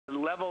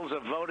levels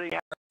of voting.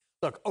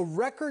 Look, a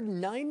record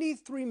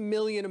 93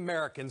 million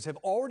Americans have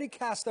already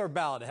cast their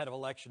ballot ahead of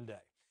Election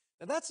Day.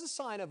 Now, that's a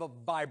sign of a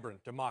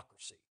vibrant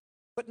democracy.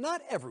 But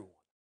not everyone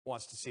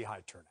wants to see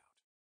high turnout.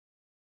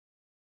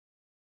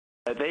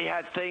 They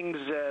had things,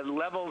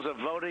 levels of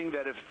voting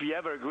that if you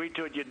ever agreed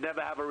to it, you'd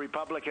never have a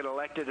Republican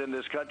elected in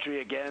this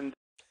country again.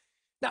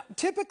 Now,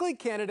 typically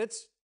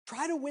candidates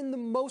try to win the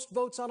most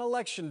votes on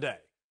Election Day.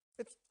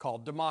 It's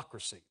called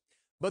democracy.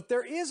 But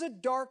there is a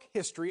dark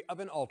history of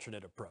an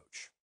alternate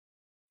approach.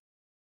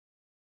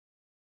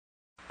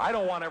 I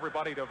don't want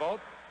everybody to vote.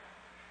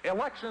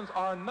 Elections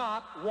are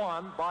not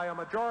won by a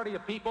majority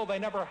of people. They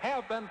never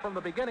have been from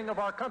the beginning of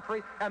our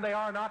country, and they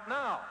are not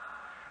now.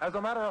 As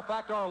a matter of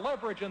fact, our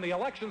leverage in the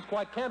elections,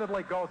 quite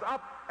candidly, goes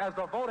up as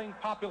the voting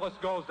populace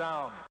goes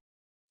down.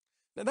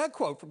 Now, that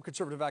quote from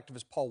conservative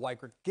activist Paul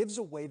Weichert gives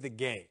away the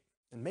game.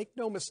 And make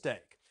no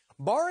mistake,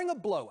 barring a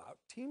blowout,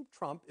 Team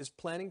Trump is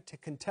planning to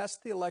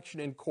contest the election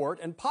in court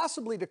and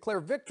possibly declare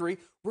victory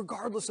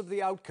regardless of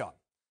the outcome.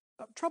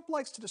 Trump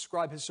likes to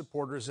describe his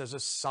supporters as a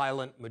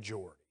silent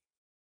majority.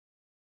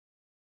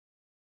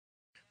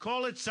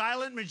 Call it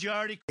silent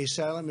majority. A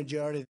silent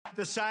majority.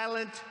 The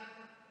silent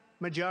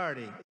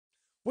majority.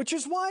 Which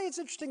is why it's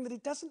interesting that he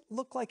doesn't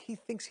look like he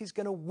thinks he's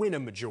going to win a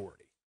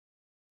majority,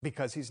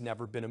 because he's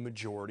never been a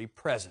majority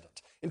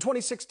president. In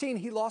 2016,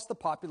 he lost the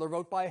popular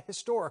vote by a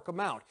historic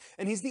amount,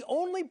 and he's the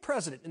only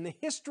president in the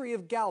history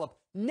of Gallup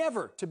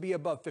never to be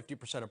above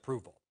 50%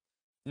 approval.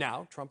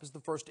 Now, Trump is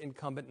the first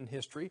incumbent in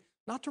history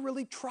not to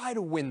really try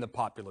to win the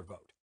popular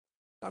vote.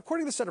 Now,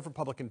 according to the Center for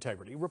Public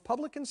Integrity,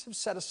 Republicans have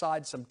set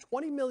aside some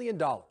 $20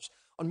 million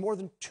on more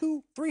than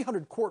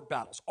 300 court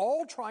battles,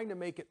 all trying to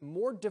make it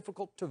more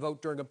difficult to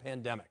vote during a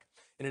pandemic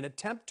in an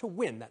attempt to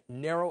win that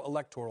narrow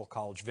electoral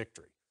college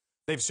victory.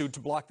 They've sued to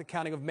block the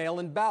counting of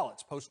mail-in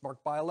ballots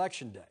postmarked by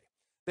Election Day.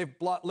 They've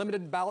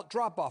limited ballot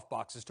drop-off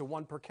boxes to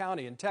one per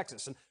county in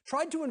Texas and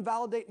tried to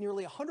invalidate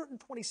nearly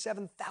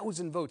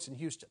 127,000 votes in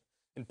Houston.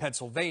 In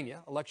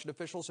Pennsylvania, election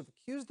officials have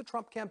accused the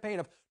Trump campaign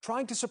of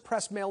trying to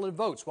suppress mail-in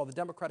votes, while the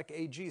Democratic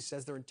AG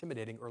says they're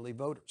intimidating early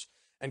voters.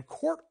 And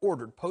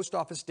court-ordered post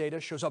office data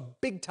shows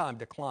up big-time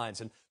declines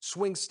in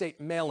swing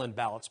state mail-in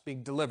ballots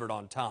being delivered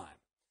on time.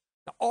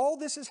 Now, all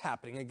this is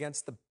happening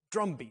against the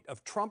drumbeat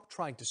of Trump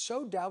trying to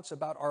sow doubts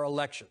about our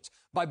elections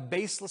by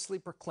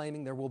baselessly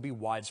proclaiming there will be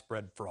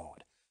widespread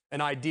fraud, an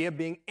idea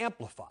being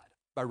amplified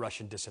by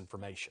Russian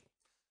disinformation.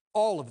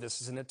 All of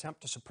this is an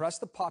attempt to suppress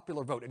the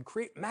popular vote and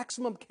create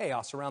maximum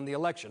chaos around the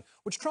election,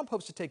 which Trump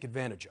hopes to take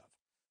advantage of.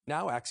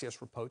 Now,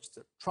 Axios reports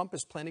that Trump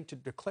is planning to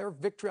declare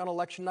victory on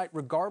election night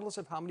regardless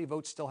of how many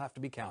votes still have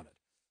to be counted.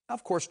 Now,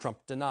 of course, Trump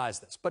denies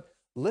this, but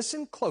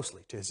listen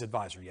closely to his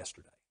advisor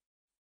yesterday.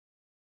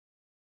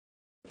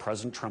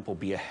 President Trump will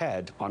be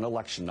ahead on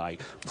election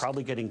night,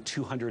 probably getting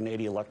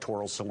 280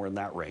 electoral, somewhere in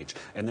that range.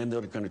 And then they're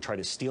going to try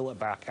to steal it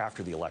back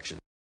after the election.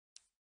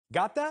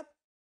 Got that?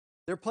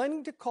 They're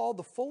planning to call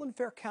the full and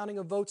fair counting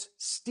of votes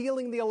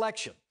stealing the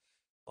election.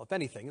 Well, if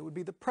anything, it would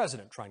be the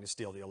president trying to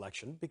steal the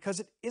election, because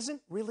it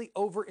isn't really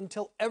over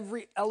until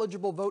every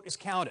eligible vote is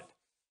counted.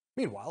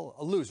 Meanwhile,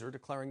 a loser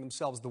declaring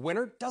themselves the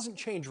winner doesn't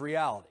change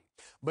reality,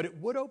 but it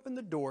would open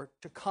the door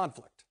to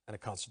conflict and a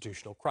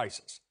constitutional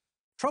crisis.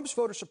 Trump's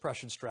voter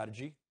suppression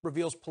strategy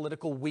reveals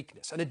political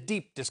weakness and a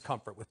deep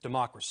discomfort with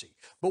democracy.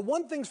 But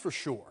one thing's for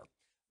sure,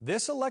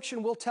 this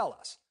election will tell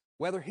us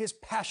whether his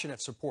passionate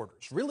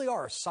supporters really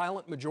are a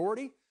silent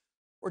majority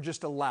or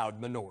just a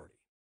loud minority.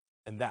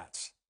 And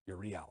that's your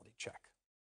reality check.